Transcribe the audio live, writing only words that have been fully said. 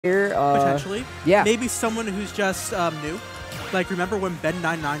here. Potentially. Yeah. Maybe someone who's just new. Like, remember when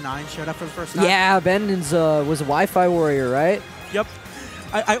Ben999 showed up for the first time? Yeah, Ben was a Wi-Fi warrior, right? Yep.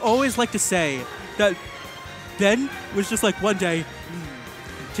 I always like to say that Ben was just like one day,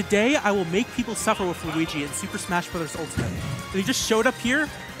 today I will make people suffer with Luigi in Super Smash Bros. Ultimate. And he just showed up here,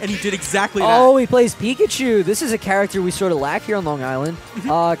 and he did exactly that. Oh, he plays Pikachu. This is a character we sort of lack here on Long Island.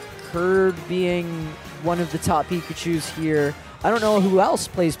 Curd being one of the top Pikachus here. I don't know who else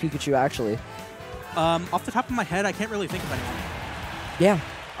plays Pikachu, actually. Off the top of my head, I can't really think of anyone. Yeah.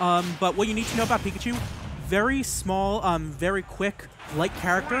 But what you need to know about Pikachu, very small, very quick, light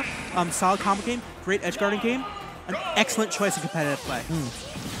character, solid combo game, great edge guarding game, an excellent choice in competitive play.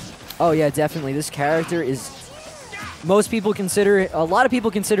 Oh, yeah, definitely. This character is... Most people consider... A lot of people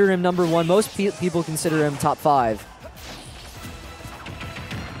consider him #1. Most people consider him top 5.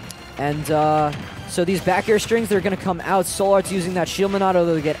 And, so these back air strings, they're going to come out. SoulArts using that Shield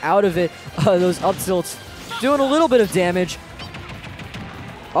Monado to get out of it. Those up tilts doing a little bit of damage.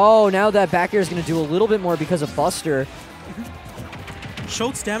 Oh, now that back air is going to do a little bit more because of Buster.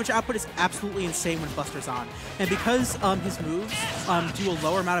 Shulk's damage output is absolutely insane when Buster's on. And because his moves do a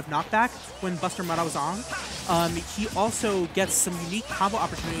lower amount of knockback when Buster Mata was on, he also gets some unique combo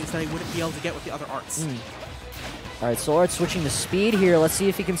opportunities that he wouldn't be able to get with the other arts. All right, SoulArts switching to speed here. Let's see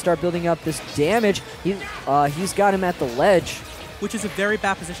if he can start building up this damage. He's got him at the ledge. Which is a very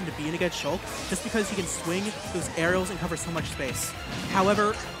bad position to be in against Shulk, just because he can swing those aerials and cover so much space.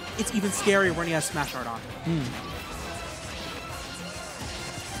 However, it's even scarier when he has Smash Art on.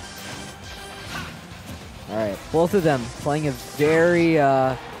 All right, both of them playing a very...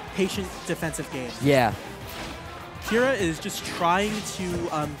 patient defensive game. Yeah. Kira is just trying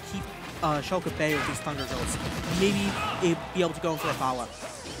to keep Shulk at bay with these Thunder Drills. Maybe be able to go in for a follow-up.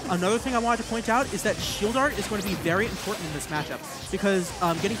 Another thing I wanted to point out is that Shield Art is going to be very important in this matchup because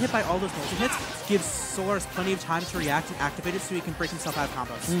getting hit by all those multi-hits gives SoulArts plenty of time to react and activate it so he can break himself out of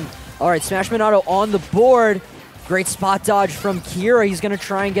combos. All right, Smash Monado on the board. Great spot dodge from Kira. He's going to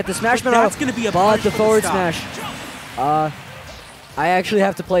try and get the Smash Monado. That's going to be a but the forward smash. I actually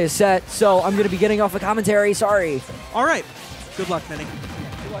have to play a set, so I'm going to be getting off the commentary. Sorry. All right. Good luck, Minnie.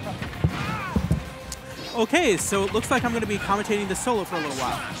 Okay, so it looks like I'm going to be commentating the solo for a little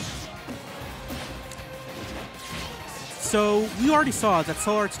while. So we already saw that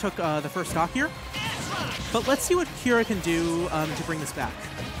SoulArts took the first stock here, but let's see what Kira can do to bring this back.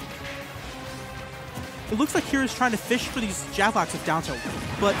 It looks like Kira's trying to fish for these jab locks with down tilt,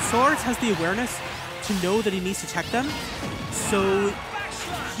 but SoulArts has the awareness to know that he needs to tech them, so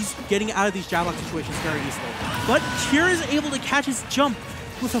he's getting out of these jab lock situations very easily. But Kira is able to catch his jump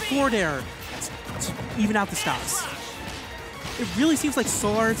with a forward air to even out the stocks. It really seems like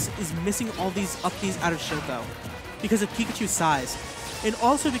SoulArts is missing all these up-Bs out of Shulk though, because of Pikachu's size. And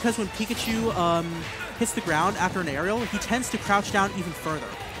also because when Pikachu hits the ground after an aerial, he tends to crouch down even further,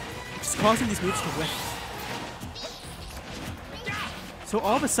 which is causing these moves to whiff. So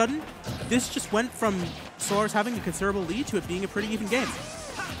all of a sudden, this just went from SoulArts having a considerable lead to it being a pretty even game.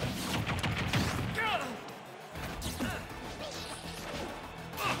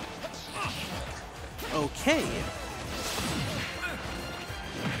 Okay.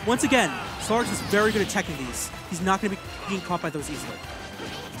 Once again, SoulArts is very good at teching these. He's not going to be being caught by those easily.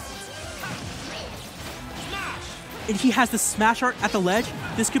 And he has the Smash Art at the ledge.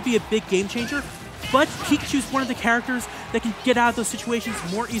 This could be a big game changer. But Pikachu's one of the characters that can get out of those situations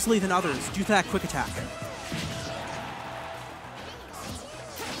more easily than others due to that quick attack.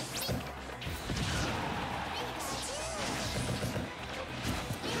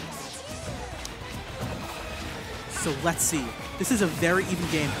 So let's see. This is a very even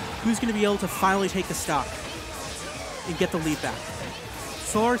game. Who's going to be able to finally take the stock and get the lead back?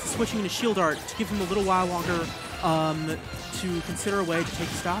 SoulArts is switching into Shield Art to give him a little while longer to consider a way to take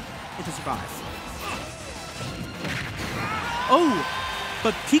the stock and to survive. Oh,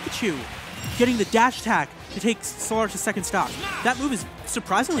 but Pikachu getting the dash attack to take SoulArts' second stock. That move is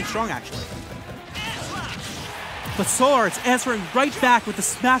surprisingly strong, actually. But SoulArts answering right back with the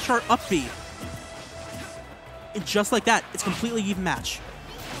Smash Art up B. And just like that, it's a completely even match.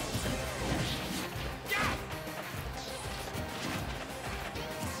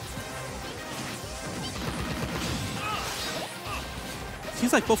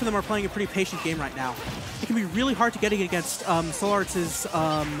 Seems like both of them are playing a pretty patient game right now. It can be really hard to get against SoulArts'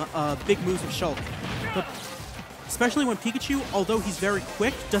 big moves with Shulk. But especially when Pikachu, although he's very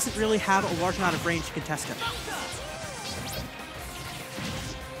quick, doesn't really have a large amount of range to contest him.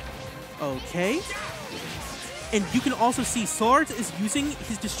 Okay. And you can also see SoulArts is using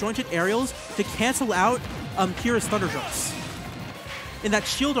his disjointed aerials to cancel out Kira's Thunder Drills. and that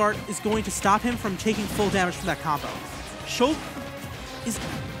shield art is going to stop him from taking full damage from that combo. Shulk is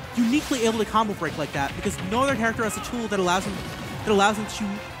uniquely able to combo break like that because no other character has a tool that allows him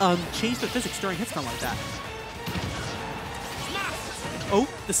to change the physics during hitstun like that. Oh,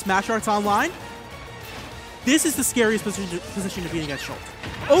 the smash art's online. This is the scariest position to be against Shulk.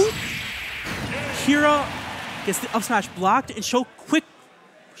 Oh, Kira gets the up smash blocked, and Shulk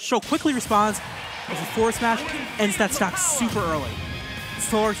quickly responds with a forward smash, ends that stock super early.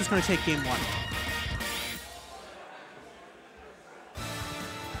 SoulArts is going to take game 1.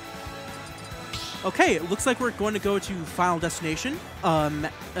 Okay, it looks like we're going to go to Final Destination in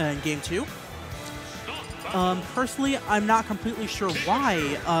game 2. Personally, I'm not completely sure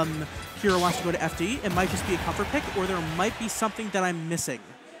why Kira wants to go to FD. It might just be a comfort pick, or there might be something that I'm missing.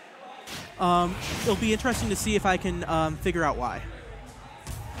 It'll be interesting to see if I can figure out why.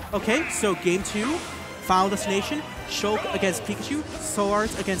 Okay, so game 2, Final Destination, Shulk against Pikachu,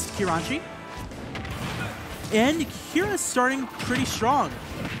 SoulArts against Kiranchi. And Kira's starting pretty strong.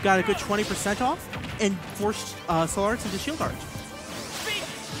 Got a good 20% off and forced SoulArts into shield art.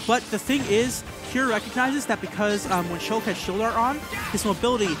 But the thing is, Kira recognizes that because when Shulk has shield art on, his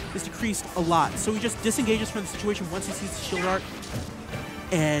mobility is decreased a lot. So he just disengages from the situation once he sees the shield art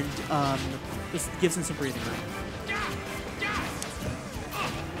and just gives him some breathing room.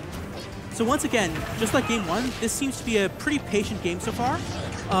 So once again, just like game 1, this seems to be a pretty patient game so far,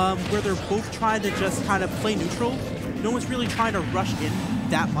 where they're both trying to just kind of play neutral. No one's really trying to rush in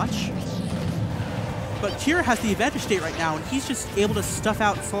that much. But Kira has the advantage state right now, and he's just able to stuff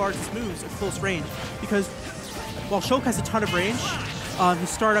out SoulArts' moves at close range, because while Shulk has a ton of range, his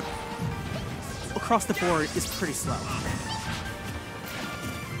startup across the board is pretty slow.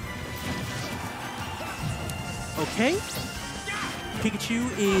 Okay. Pikachu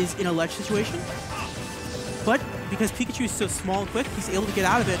is in a ledge situation, but because Pikachu is so small and quick, he's able to get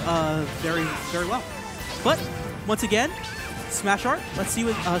out of it very, very well. But once again, Smash Art. Let's see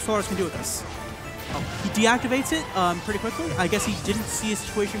what SoulArts can do with this. He deactivates it pretty quickly. I guess he didn't see a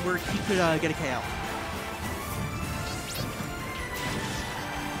situation where he could get a KO.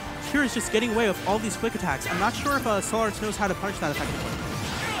 Kira's just getting away with all these quick attacks. I'm not sure if SoulArts knows how to punch that effectively.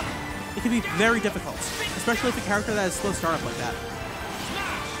 It can be very difficult, especially if a character that has slow startup like that.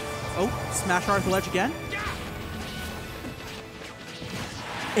 Oh, Smash Art at the ledge again.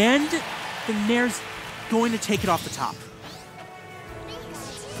 And the Nair's going to take it off the top.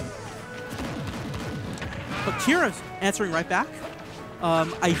 But Kira's answering right back.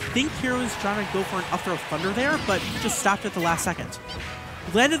 I think Kira was trying to go for an up throw Thunder there, but just stopped at the last second.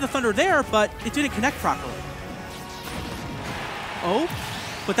 Landed the Thunder there, but it didn't connect properly. Oh,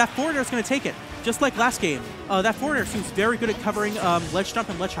 but that forward air is going to take it. Just like last game, that forward air seems very good at covering ledge jump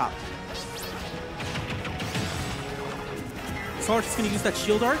and ledge hop. SoulArts is going to use that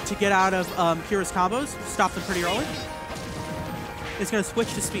shield art to get out of Kira's combos, stop them pretty early. It's going to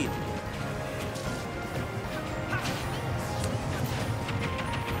switch to speed.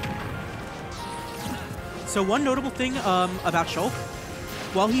 So one notable thing about Shulk,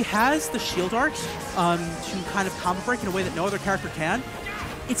 while he has the shield art to kind of combo break in a way that no other character can,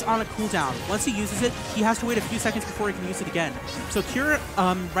 it's on a cooldown. Once he uses it, he has to wait a few seconds before he can use it again. So Kira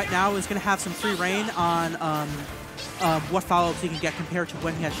right now is going to have some free reign on what follow-ups he can get compared to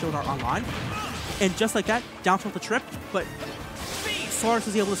when he has shield art online. And just like that, down tilt the trip, but SoulArts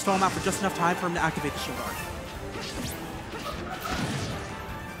is able to stall him out for just enough time for him to activate the shield art.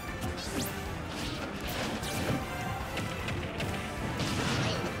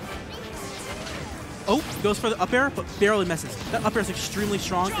 Oh, goes for the up air, but barely misses. That up air is extremely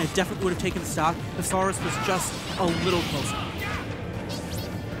strong, and it definitely would have taken the stock if SoulArts was just a little closer.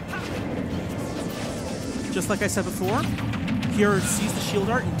 Just like I said before, Kira sees the shield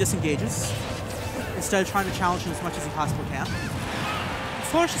art and disengages, instead of trying to challenge him as much as he possibly can.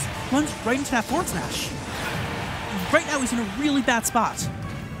 SoulArts just plunged right into that forward smash. Right now, he's in a really bad spot.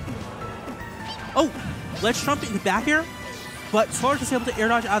 Oh, ledge trump into back air. But SoulArts is able to air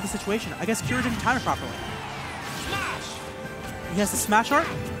dodge out of the situation. I guess Kira didn't time it properly. He has the smash art.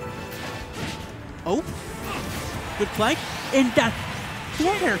 Oh. Good flank. And that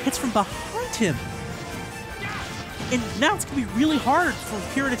forward air hits from behind him. And now it's going to be really hard for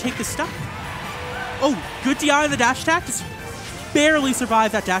Kira to take this stock. Oh, good DI on the dash attack. Just barely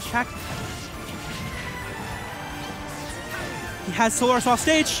survived that dash attack. He has SoulArts off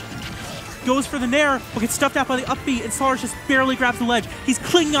stage. Goes for the Nair, but gets stuffed out by the up B, and SoulArts just barely grabs the ledge. He's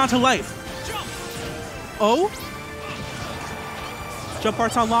clinging onto life. Oh. Jump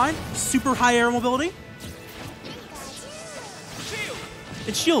art's online. Super high air mobility.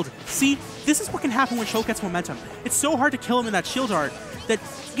 And shield. See, this is what can happen when Shulk gets momentum. It's so hard to kill him in that shield art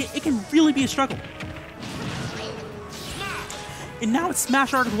that it can really be a struggle. And now it's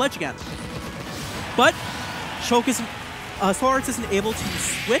smash art of the ledge again. But Shulk isn't, SoulArts isn't able to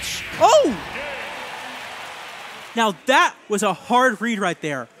switch. Oh! Now that was a hard read right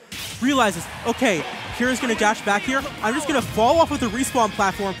there. Realizes, okay, Kira's gonna dash back here. I'm just gonna fall off of the respawn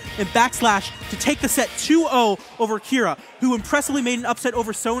platform and backslash to take the set 2-0 over Kira, who impressively made an upset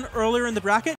over Sohn earlier in the bracket.